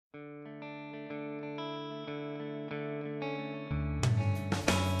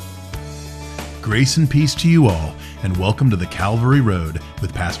Grace and peace to you all, and welcome to the Calvary Road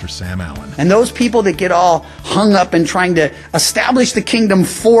with Pastor Sam Allen. And those people that get all hung up in trying to establish the kingdom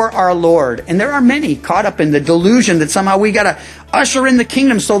for our Lord. And there are many caught up in the delusion that somehow we got to usher in the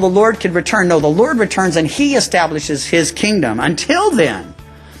kingdom so the Lord can return. No, the Lord returns and He establishes His kingdom. Until then,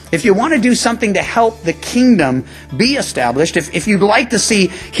 if you want to do something to help the kingdom be established, if you'd like to see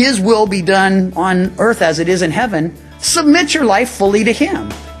His will be done on earth as it is in heaven, submit your life fully to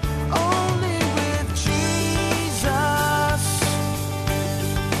Him.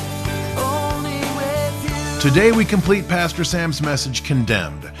 Today we complete Pastor Sam's message,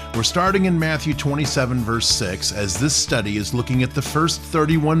 Condemned. We're starting in Matthew 27, verse 6, as this study is looking at the first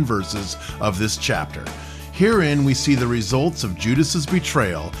 31 verses of this chapter. Herein we see the results of Judas's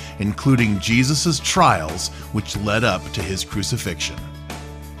betrayal, including Jesus' trials, which led up to His crucifixion.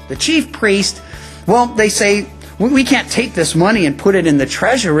 The chief priest, well, they say, we can't take this money and put it in the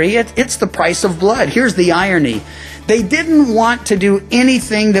treasury. It's the price of blood. Here's the irony. They didn't want to do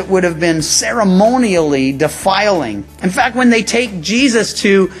anything that would have been ceremonially defiling. In fact, when they take Jesus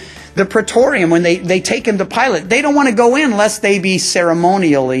to the praetorium, when they take Him to Pilate, they don't want to go in lest they be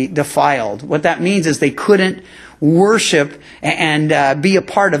ceremonially defiled. What that means is they couldn't worship and be a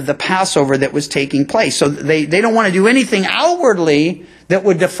part of the Passover that was taking place. So they don't want to do anything outwardly that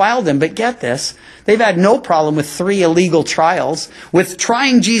would defile them. But get this, they've had no problem with 3 illegal trials, with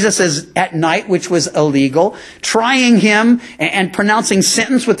trying Jesus at night, which was illegal, trying Him and pronouncing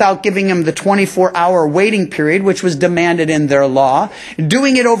sentence without giving Him the 24-hour waiting period, which was demanded in their law,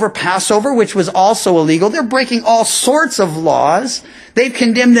 doing it over Passover, which was also illegal. They're breaking all sorts of laws. They've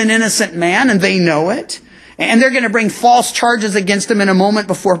condemned an innocent man, and they know it. And they're going to bring false charges against Him in a moment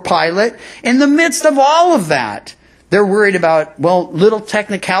before Pilate. In the midst of all of that, they're worried about, little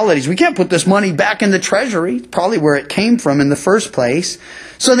technicalities. We can't put this money back in the treasury, probably where it came from in the first place.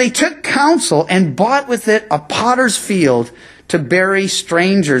 So they took counsel and bought with it a potter's field to bury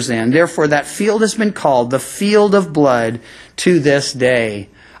strangers in. Therefore, that field has been called the field of blood to this day.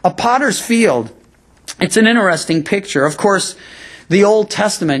 A potter's field. It's an interesting picture. Of course, the Old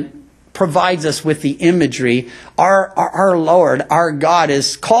Testament provides us with the imagery. Our Lord, our God,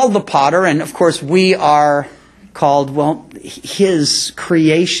 is called the potter, and of course we are called, His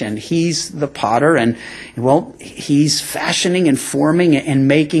creation. He's the potter, and He's fashioning and forming and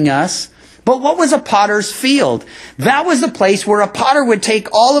making us. But what was a potter's field? That was the place where a potter would take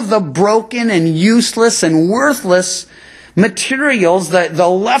all of the broken and useless and worthless materials, the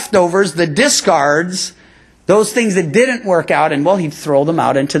leftovers, the discards, those things that didn't work out, and he'd throw them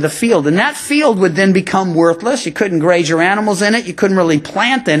out into the field. And that field would then become worthless. You couldn't graze your animals in it. You couldn't really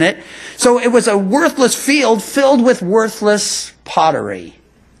plant in it. So it was a worthless field filled with worthless pottery.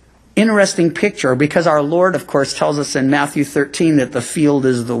 Interesting picture, because our Lord, of course, tells us in Matthew 13 that the field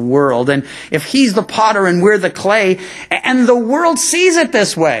is the world. And if He's the potter and we're the clay, and the world sees it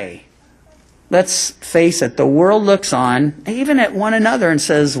this way, let's face it, the world looks on, even at one another, and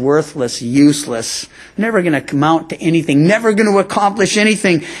says, worthless, useless, never going to amount to anything, never going to accomplish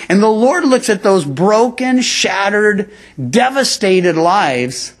anything. And the Lord looks at those broken, shattered, devastated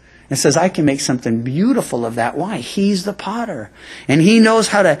lives and says, I can make something beautiful of that. Why? He's the potter. And He knows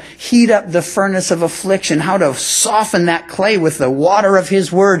how to heat up the furnace of affliction, how to soften that clay with the water of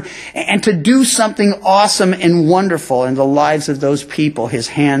His word, and to do something awesome and wonderful in the lives of those people His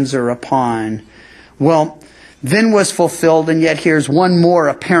hands are upon. Then was fulfilled, and yet here's one more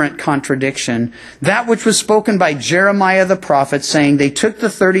apparent contradiction. That which was spoken by Jeremiah the prophet, saying, they took the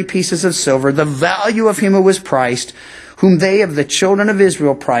 30 pieces of silver, the value of him who was priced, whom they of the children of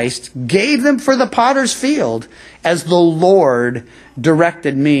Israel priced, gave them for the potter's field, as the Lord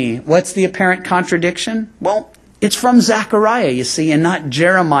directed me. What's the apparent contradiction? It's from Zechariah, you see, and not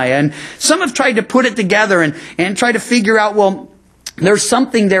Jeremiah. And some have tried to put it together and try to figure out, there's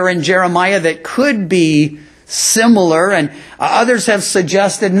something there in Jeremiah that could be similar, and others have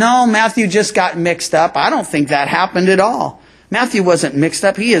suggested, no, Matthew just got mixed up. I don't think that happened at all. Matthew wasn't mixed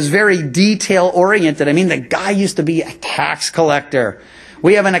up. He is very detail-oriented. The guy used to be a tax collector.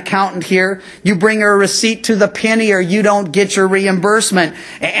 We have an accountant here. You bring her a receipt to the penny or you don't get your reimbursement.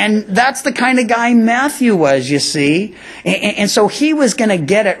 And that's the kind of guy Matthew was, you see. And so he was going to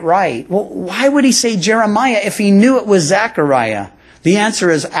get it right. Why would he say Jeremiah if he knew it was Zechariah? The answer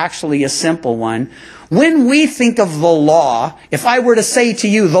is actually a simple one. When we think of the law, if I were to say to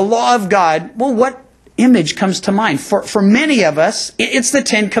you, the law of God, what image comes to mind? For many of us, it's the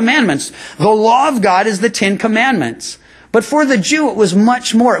 10 Commandments. The law of God is the 10 Commandments. But for the Jew, it was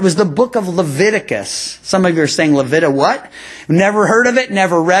much more. It was the book of Leviticus. Some of you are saying, what? Never heard of it,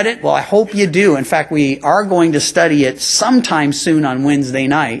 never read it? Well, I hope you do. In fact, we are going to study it sometime soon on Wednesday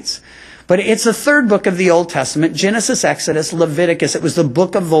nights. but it's the third book of the Old Testament, Genesis, Exodus, Leviticus. It was the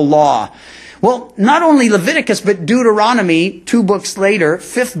book of the law. Well, not only Leviticus, but Deuteronomy, 2 books later,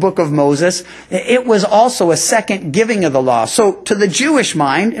 5th book of Moses, it was also a second giving of the law. So to the Jewish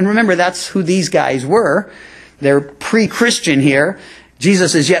mind, and remember that's who these guys were, they're pre-Christian here.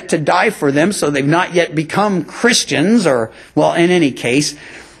 Jesus is yet to die for them, so they've not yet become Christians, or, well, in any case,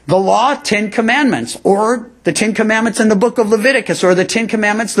 the law, 10 commandments, or the 10 commandments in the book of Leviticus, or the 10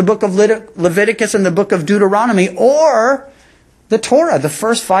 commandments, the book of Leviticus and the book of Deuteronomy, or the Torah, the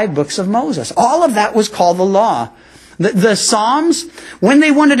first 5 books of Moses. All of that was called the law. The Psalms, when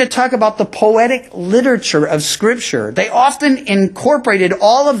they wanted to talk about the poetic literature of Scripture, they often incorporated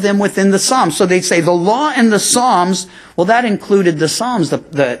all of them within the Psalms. So they'd say the law and the Psalms, well, that included the Psalms,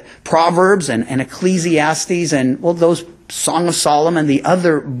 the Proverbs and Ecclesiastes and, well, those Song of Solomon, the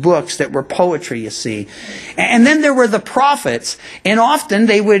other books that were poetry, you see. And then there were the prophets, and often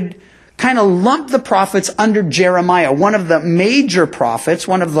they would kind of lump the prophets under Jeremiah, one of the major prophets,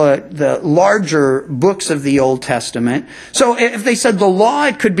 one of the larger books of the Old Testament. So if they said the law,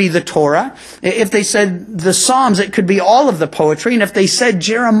 it could be the Torah. If they said the Psalms, it could be all of the poetry. And if they said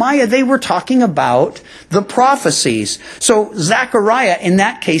Jeremiah, they were talking about the prophecies. So Zechariah, in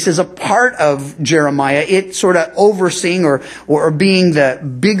that case, is a part of Jeremiah. It sort of overseeing or being the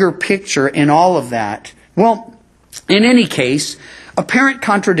bigger picture in all of that. Well, in any case, apparent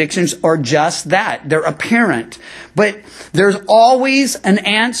contradictions are just that. They're apparent. But there's always an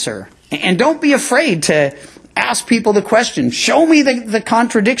answer. And don't be afraid to ask people the question. Show me the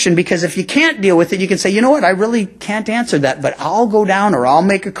contradiction, because if you can't deal with it, you can say, you know what, I really can't answer that, but I'll go down or I'll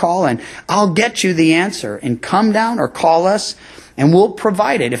make a call and I'll get you the answer. And come down or call us and we'll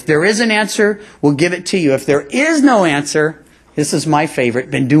provide it. If there is an answer, we'll give it to you. If there is no answer, this is my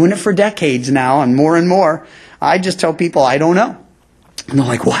favorite. Been doing it for decades now and more. I just tell people, I don't know. And they're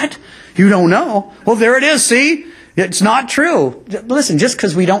like, what? You don't know? Well, there it is, see? It's not true. Listen, just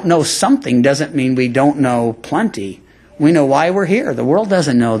because we don't know something doesn't mean we don't know plenty. We know why we're here. The world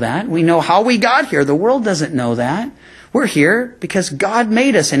doesn't know that. We know how we got here. The world doesn't know that. We're here because God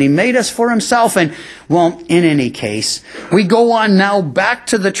made us, and He made us for Himself. And, well, in any case, we go on now back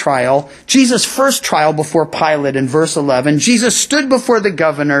to the trial. Jesus' first trial before Pilate in verse 11. Jesus stood before the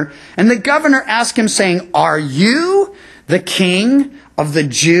governor, and the governor asked Him, saying, "Are you the King of the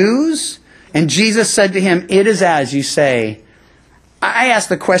Jews?" And Jesus said to him, "It is as you say." I ask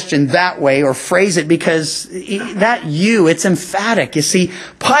the question that way, or phrase it, because that "you," it's emphatic. You see,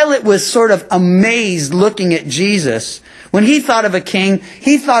 Pilate was sort of amazed looking at Jesus. When he thought of a king,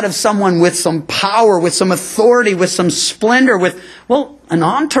 he thought of someone with some power, with some authority, with some splendor, with, well, an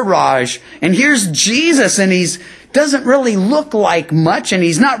entourage. And here's Jesus, and he's doesn't really look like much, and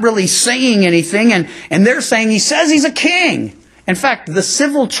he's not really saying anything, and they're saying he says he's a king. In fact, the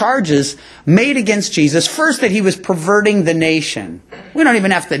civil charges made against Jesus, first that he was perverting the nation. We don't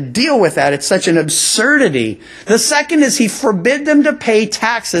even have to deal with that. It's such an absurdity. The second is he forbid them to pay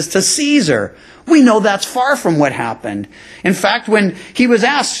taxes to Caesar. We know that's far from what happened. In fact, when he was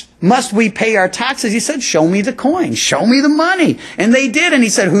asked, must we pay our taxes? He said, show me the coin, show me the money. And they did. And he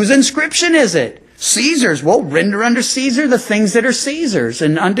said, whose inscription is it? Caesar's. Well, render unto Caesar the things that are Caesar's,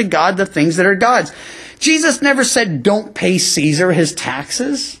 and unto God the things that are God's. Jesus never said, don't pay Caesar his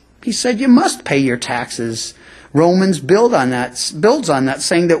taxes. He said, you must pay your taxes. Romans builds on that,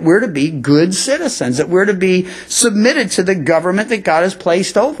 saying that we're to be good citizens, that we're to be submitted to the government that God has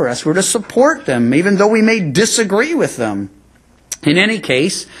placed over us. We're to support them, even though we may disagree with them. In any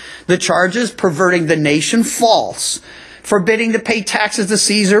case, the charges perverting the nation, false. Forbidding to pay taxes to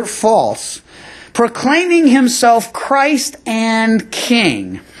Caesar, false. Proclaiming himself Christ and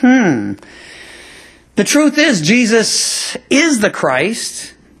King. The truth is, Jesus is the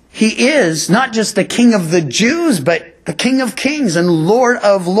Christ. He is not just the King of the Jews, but the King of Kings and Lord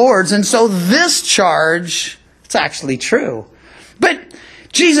of Lords. And so this charge, it's actually true. But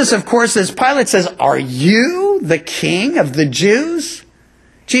Jesus, of course, as Pilate says, are you the King of the Jews?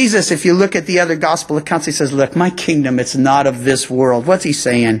 Jesus, if you look at the other gospel accounts, he says, look, my kingdom, it's not of this world. What's he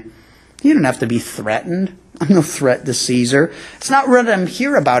saying? You don't have to be threatened. I'm no threat to Caesar. It's not what I'm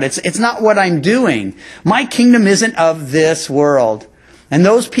here about. It's not what I'm doing. My kingdom isn't of this world. And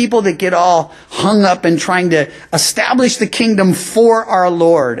those people that get all hung up in trying to establish the kingdom for our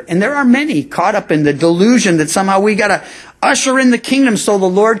Lord. And there are many caught up in the delusion that somehow we got to usher in the kingdom so the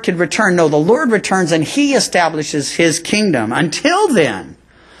Lord could return. No, the Lord returns and He establishes His kingdom. Until then,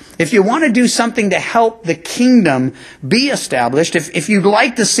 if you want to do something to help the kingdom be established, if you'd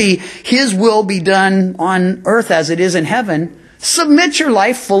like to see His will be done on earth as it is in heaven, submit your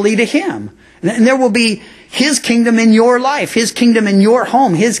life fully to Him. And there will be His kingdom in your life, His kingdom in your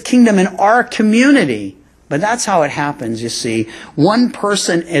home, His kingdom in our community. But that's how it happens, you see. One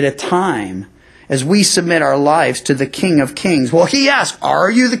person at a time as we submit our lives to the King of Kings. Well, He asks, are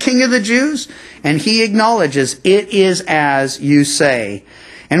you the King of the Jews? And He acknowledges, it is as you say.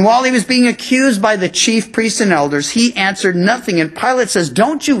 And while He was being accused by the chief priests and elders, He answered nothing. And Pilate says,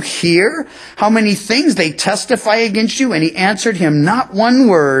 don't you hear how many things they testify against you? And He answered him not one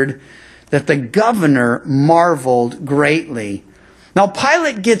word, that the governor marveled greatly. Now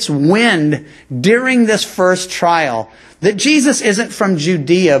Pilate gets wind during this first trial that Jesus isn't from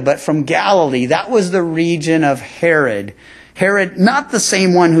Judea, but from Galilee. That was the region of Herod. Herod, not the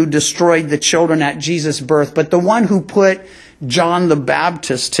same one who destroyed the children at Jesus' birth, but the one who put John the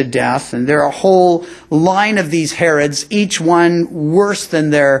Baptist to death. And there are a whole line of these Herods, each one worse than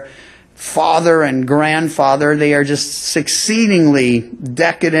their father and grandfather. They are just exceedingly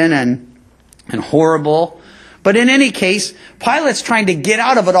decadent and horrible. But in any case, Pilate's trying to get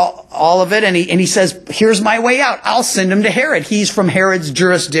out of it all of it, and he says, here's my way out. I'll send him to Herod. He's from Herod's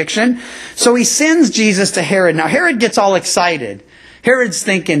jurisdiction. So he sends Jesus to Herod. Now Herod gets all excited. Herod's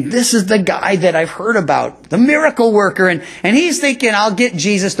thinking, this is the guy that I've heard about, the miracle worker. And he's thinking, I'll get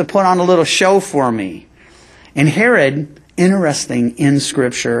Jesus to put on a little show for me. And Herod, interesting in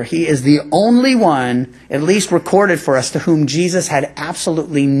Scripture, he is the only one, at least recorded for us, to whom Jesus had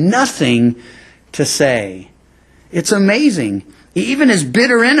absolutely nothing to say. It's amazing. Even his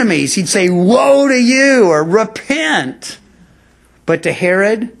bitter enemies, he'd say, woe to you, or repent. But to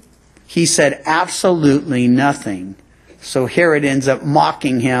Herod, he said absolutely nothing. So Herod ends up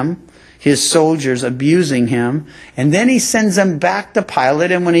mocking him, his soldiers abusing him, and then he sends him back to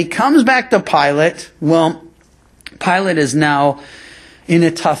Pilate. And when he comes back to Pilate, well, Pilate is now in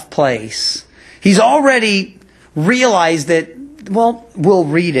a tough place. He's already realized that, well, we'll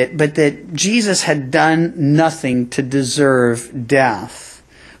read it, but that Jesus had done nothing to deserve death.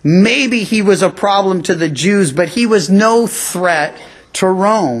 Maybe he was a problem to the Jews, but he was no threat to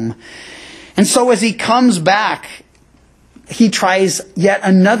Rome. And so as he comes back, he tries yet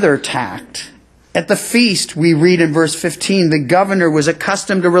another tact. At the feast, we read in verse 15, the governor was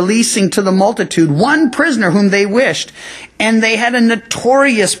accustomed to releasing to the multitude one prisoner whom they wished. And they had a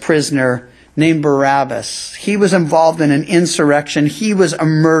notorious prisoner named Barabbas. He was involved in an insurrection. He was a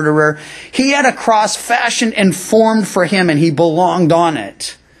murderer. He had a cross fashioned and formed for him, and he belonged on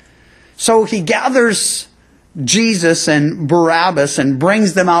it. So he gathers Jesus and Barabbas and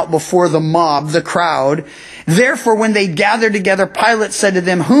brings them out before the mob, the crowd. Therefore, when they gathered together, Pilate said to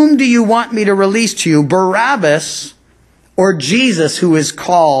them, whom do you want me to release to you, Barabbas or Jesus, who is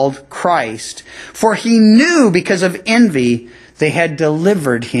called Christ? For he knew because of envy they had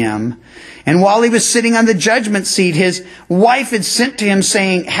delivered him. And while he was sitting on the judgment seat, his wife had sent to him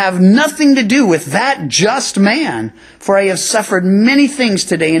saying, have nothing to do with that just man, for I have suffered many things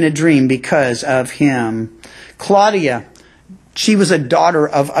today in a dream because of him. Claudia, she was a daughter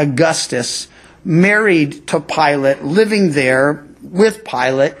of Augustus, married to Pilate, living there with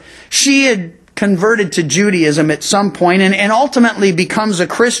Pilate. She had converted to Judaism at some point and ultimately becomes a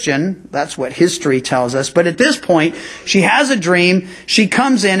Christian. That's what history tells us. But at this point, she has a dream. She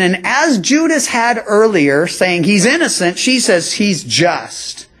comes in, and as Judas had earlier, saying he's innocent, she says he's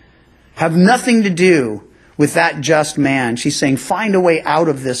just. Have nothing to do with that just man. She's saying, find a way out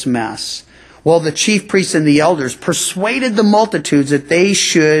of this mess. Well, the chief priests and the elders persuaded the multitudes that they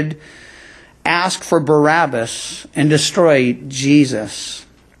should ask for Barabbas and destroy Jesus.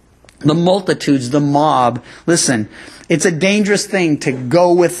 The multitudes, the mob. Listen, it's a dangerous thing to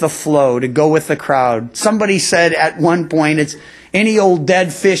go with the flow, to go with the crowd. Somebody said at one point, it's any old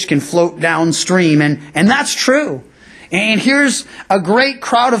dead fish can float downstream, and that's true. And here's a great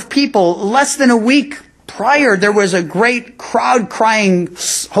crowd of people. Less than a week prior, there was a great crowd crying,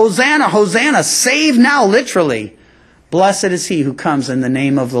 Hosanna, Hosanna, save now, literally. Blessed is he who comes in the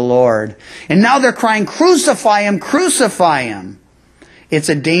name of the Lord. And now they're crying, crucify him, crucify him. It's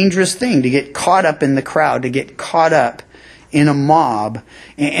a dangerous thing to get caught up in the crowd, to get caught up in a mob.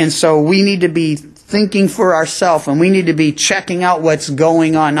 And so we need to be thinking for ourselves, and we need to be checking out what's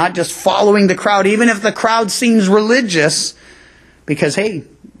going on, not just following the crowd, even if the crowd seems religious, because, hey,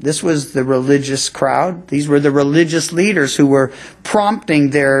 this was the religious crowd. These were the religious leaders who were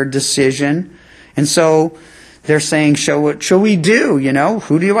prompting their decision. And so they're saying, what shall we do? You know,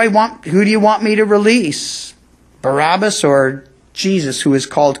 who do you want me to release? Barabbas or Jesus, who is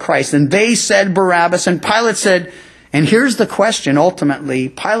called Christ? And they said Barabbas, and Pilate said, and here's the question ultimately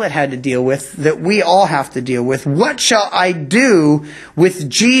Pilate had to deal with, that we all have to deal with. What shall I do with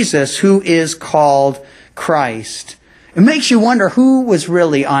Jesus, who is called Christ? It makes you wonder who was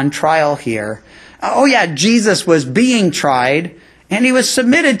really on trial here. Oh yeah, Jesus was being tried, and he was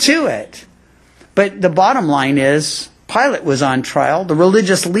submitted to it. But the bottom line is, Pilate was on trial. The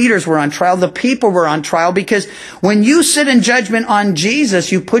religious leaders were on trial. The people were on trial, because when you sit in judgment on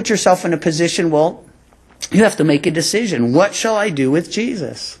Jesus, you put yourself in a position, well, you have to make a decision. What shall I do with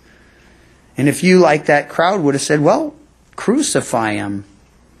Jesus? And if you, like that crowd, would have said, well, crucify him.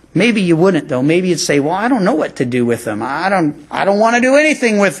 Maybe you wouldn't, though. Maybe you'd say, well, I don't know what to do with him. I don't want to do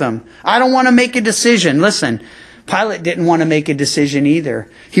anything with him. I don't want to make a decision. Listen, Pilate didn't want to make a decision either.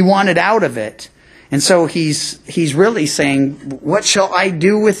 He wanted out of it. And so he's really saying, what shall I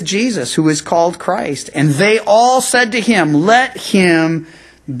do with Jesus, who is called Christ? And they all said to him, let him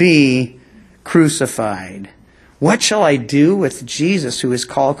be crucified. What shall I do with Jesus, who is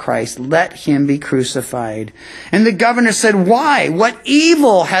called Christ? Let him be crucified. And the governor said, why? What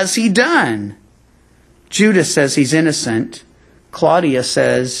evil has he done? Judas says he's innocent. Claudia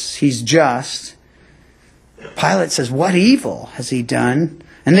says he's just. Pilate says, what evil has he done?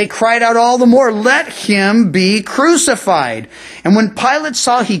 And they cried out all the more, let him be crucified. And when Pilate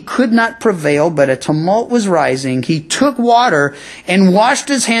saw he could not prevail, but a tumult was rising, he took water and washed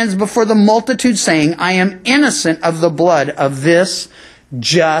his hands before the multitude, saying, I am innocent of the blood of this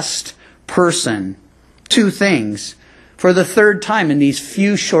just person. Two things. For the third time in these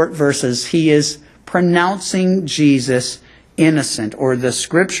few short verses, he is pronouncing Jesus innocent, or the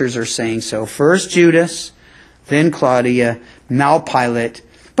scriptures are saying so. First Judas, then Claudia, now Pilate.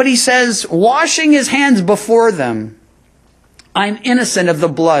 But he says, washing his hands before them, I'm innocent of the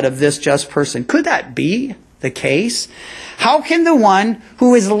blood of this just person. Could that be the case? How can the one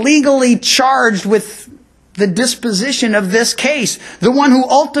who is legally charged with the disposition of this case, the one who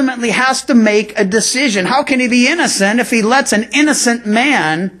ultimately has to make a decision, how can he be innocent if he lets an innocent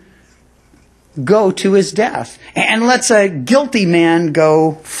man go to his death and lets a guilty man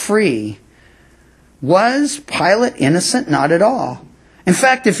go free? Was Pilate innocent? Not at all. In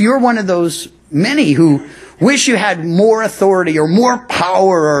fact, if you're one of those many who wish you had more authority or more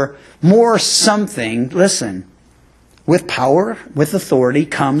power or more something, listen, with power, with authority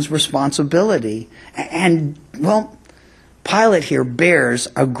comes responsibility. And, well, Pilate here bears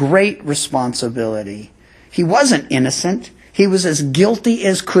a great responsibility. He wasn't innocent. He was as guilty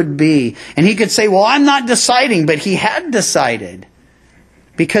as could be. And he could say, well, I'm not deciding, but he had decided.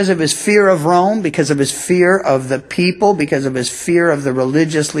 Because of his fear of Rome, because of his fear of the people, because of his fear of the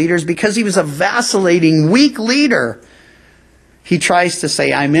religious leaders, because he was a vacillating, weak leader, he tries to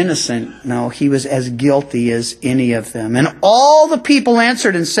say, I'm innocent. No, he was as guilty as any of them. And all the people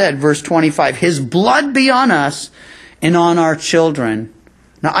answered and said, verse 25, his blood be on us and on our children.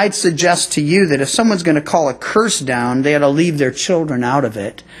 Now, I'd suggest to you that if someone's going to call a curse down, they ought to leave their children out of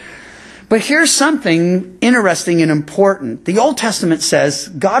it. But here's something interesting and important. The Old Testament says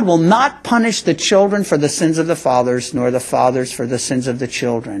God will not punish the children for the sins of the fathers, nor the fathers for the sins of the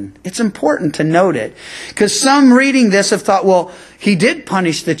children. It's important to note it, because some reading this have thought, well, he did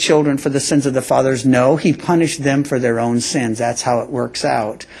punish the children for the sins of the fathers. No, he punished them for their own sins. That's how it works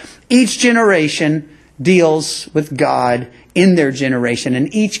out. Each generation deals with God in their generation,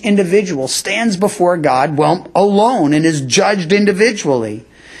 and each individual stands before God, well, alone, and is judged individually.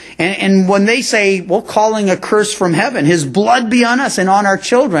 And when they say, well, calling a curse from heaven, his blood be on us and on our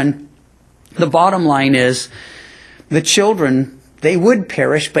children, the bottom line is the children, they would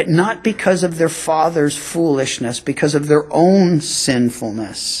perish, but not because of their father's foolishness, because of their own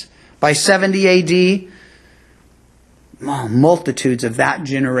sinfulness. By 70 AD, multitudes of that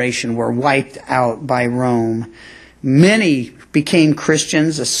generation were wiped out by Rome. Many became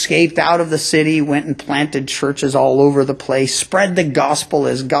Christians, escaped out of the city, went and planted churches all over the place, spread the gospel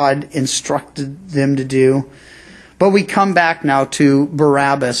as God instructed them to do. But we come back now to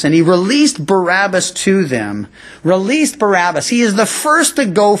Barabbas, and he released Barabbas to them. Released Barabbas. He is the first to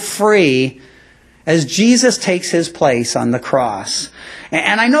go free as Jesus takes his place on the cross.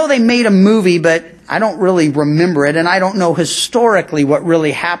 And I know they made a movie, but I don't really remember it, and I don't know historically what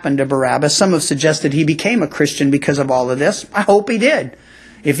really happened to Barabbas. Some have suggested he became a Christian because of all of this. I hope he did.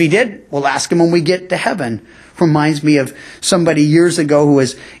 If he did, we'll ask him when we get to heaven. Reminds me of somebody years ago who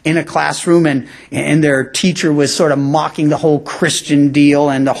was in a classroom and their teacher was sort of mocking the whole Christian deal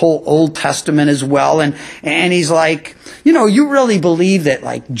and the whole Old Testament as well. And he's like, you know, you really believe that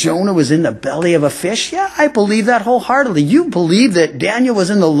like Jonah was in the belly of a fish? Yeah, I believe that wholeheartedly. You believe that Daniel was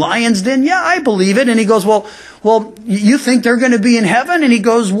in the lion's den? Yeah, I believe it. And he goes, well, you think they're going to be in heaven? And he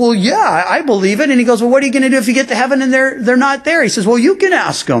goes, well, yeah, I believe it. And he goes, well, what are you going to do if you get to heaven and they're not there? He says, well, you can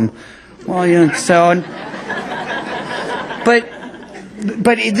ask them. Well, you know, so... But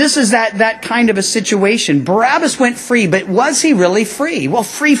But this is that kind of a situation. Barabbas went free, but was he really free? Well,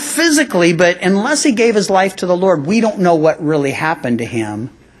 free physically, but unless he gave his life to the Lord, we don't know what really happened to him.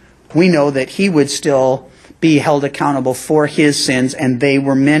 We know that he would still be held accountable for his sins, and they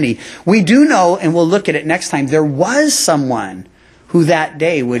were many. We do know, and we'll look at it next time, there was someone who that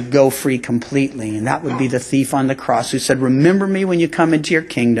day would go free completely, and that would be the thief on the cross who said, remember me when you come into your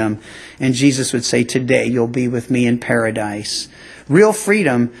kingdom. And Jesus would say, today you'll be with me in paradise. Real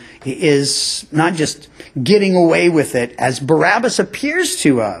freedom is not just getting away with it, as Barabbas appears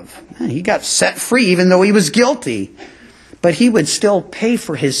to have. He got set free even though he was guilty. But he would still pay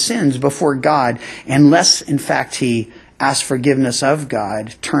for his sins before God unless, in fact, he asked forgiveness of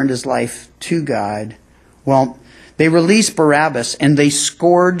God, turned his life to God. Well, they released Barabbas and they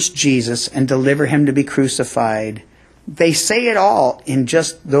scourged Jesus and deliver him to be crucified. They say it all in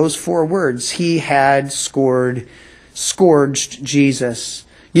just those 4 words. He had scourged Jesus.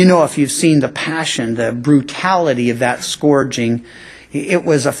 You know, if you've seen the passion, the brutality of that scourging, it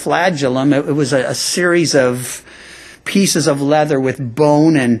was a flagellum. It was a series of pieces of leather with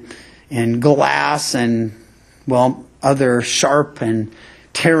bone and glass and, well, other sharp and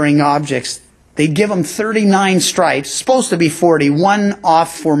tearing objects. They'd give them 39 stripes, supposed to be 40, one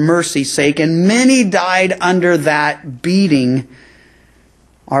off for mercy's sake, and many died under that beating.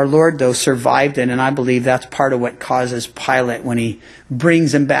 Our Lord, though, survived it, and I believe that's part of what causes Pilate, when he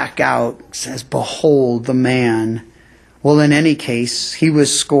brings him back out, says, behold the man. Well, in any case, he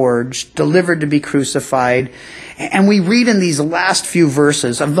was scourged, delivered to be crucified, and we read in these last few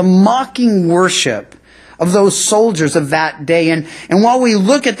verses of the mocking worship of those soldiers of that day. And while we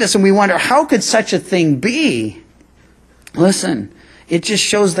look at this and we wonder, how could such a thing be? Listen, it just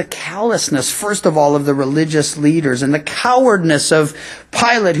shows the callousness, first of all, of the religious leaders and the cowardness of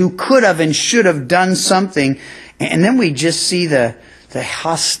Pilate, who could have and should have done something. And then we just see the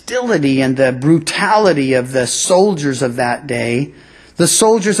hostility and the brutality of the soldiers of that day. The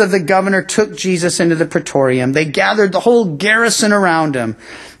soldiers of the governor took Jesus into the praetorium. They gathered the whole garrison around him.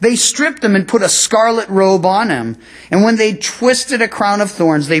 They stripped him and put a scarlet robe on him. And when they twisted a crown of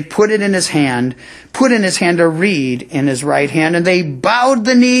thorns, they put in his hand a reed in his right hand. And they bowed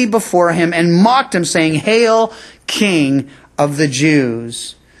the knee before him and mocked him, saying, Hail, King of the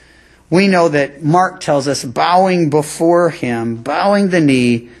Jews. We know that Mark tells us, bowing before him, bowing the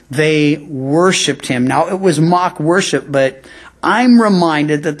knee, they worshipped him. Now, it was mock worship, but I'm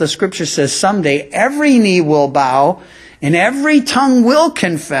reminded that the scripture says someday every knee will bow and every tongue will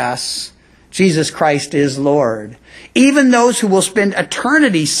confess Jesus Christ is Lord. Even those who will spend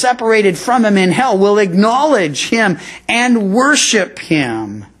eternity separated from him in hell will acknowledge him and worship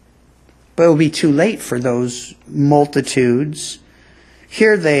him. But it will be too late for those multitudes.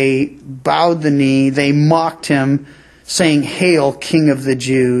 Here they bowed the knee, they mocked him, saying, Hail, King of the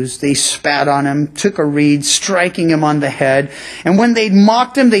Jews. They spat on him, took a reed, striking him on the head. And when they'd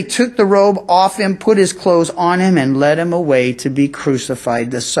mocked him, they took the robe off him, put his clothes on him, and led him away to be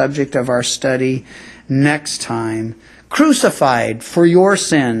crucified. The subject of our study next time. Crucified for your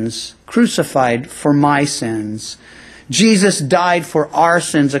sins, crucified for my sins. Jesus died for our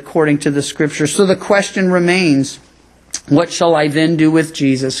sins according to the Scripture. So the question remains, what shall I then do with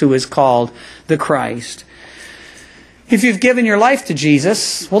Jesus, who is called the Christ? If you've given your life to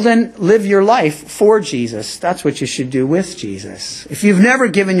Jesus, well then live your life for Jesus. That's what you should do with Jesus. If you've never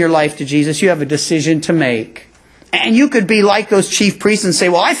given your life to Jesus, you have a decision to make. And you could be like those chief priests and say,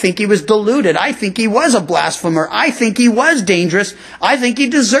 well, I think he was deluded. I think he was a blasphemer. I think he was dangerous. I think he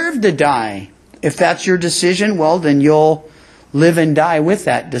deserved to die. If that's your decision, well, then you'll live and die with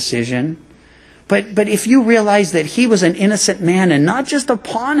that decision. But if you realize that he was an innocent man and not just a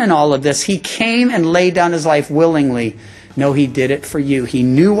pawn in all of this, he came and laid down his life willingly. No, he did it for you. He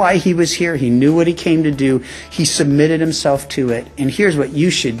knew why he was here. He knew what he came to do. He submitted himself to it. And here's what you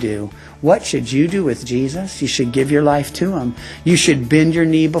should do. What should you do with Jesus? You should give your life to him. You should bend your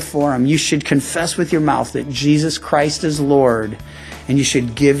knee before him. You should confess with your mouth that Jesus Christ is Lord. And you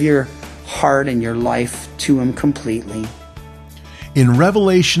should give your heart and your life to him completely. In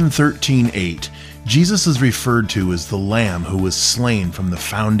Revelation 13:8, Jesus is referred to as the Lamb who was slain from the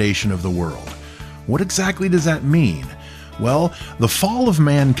foundation of the world. What exactly does that mean? Well, the fall of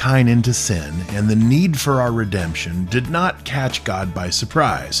mankind into sin and the need for our redemption did not catch God by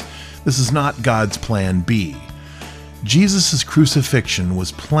surprise. This is not God's plan B. Jesus' crucifixion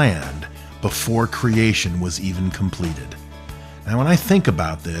was planned before creation was even completed. Now, when I think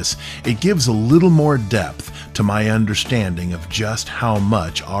about this, it gives a little more depth to my understanding of just how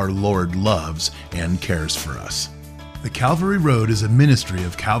much our Lord loves and cares for us. The Calvary Road is a ministry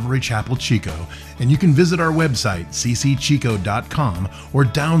of Calvary Chapel Chico, and you can visit our website, ccchico.com, or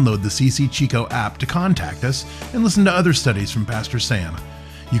download the CC Chico app to contact us and listen to other studies from Pastor Sam.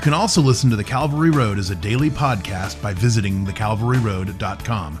 You can also listen to The Calvary Road as a daily podcast by visiting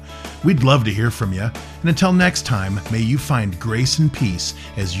thecalvaryroad.com. We'd love to hear from you, and until next time, may you find grace and peace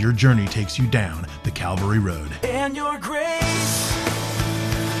as your journey takes you down the Calvary Road. And your grace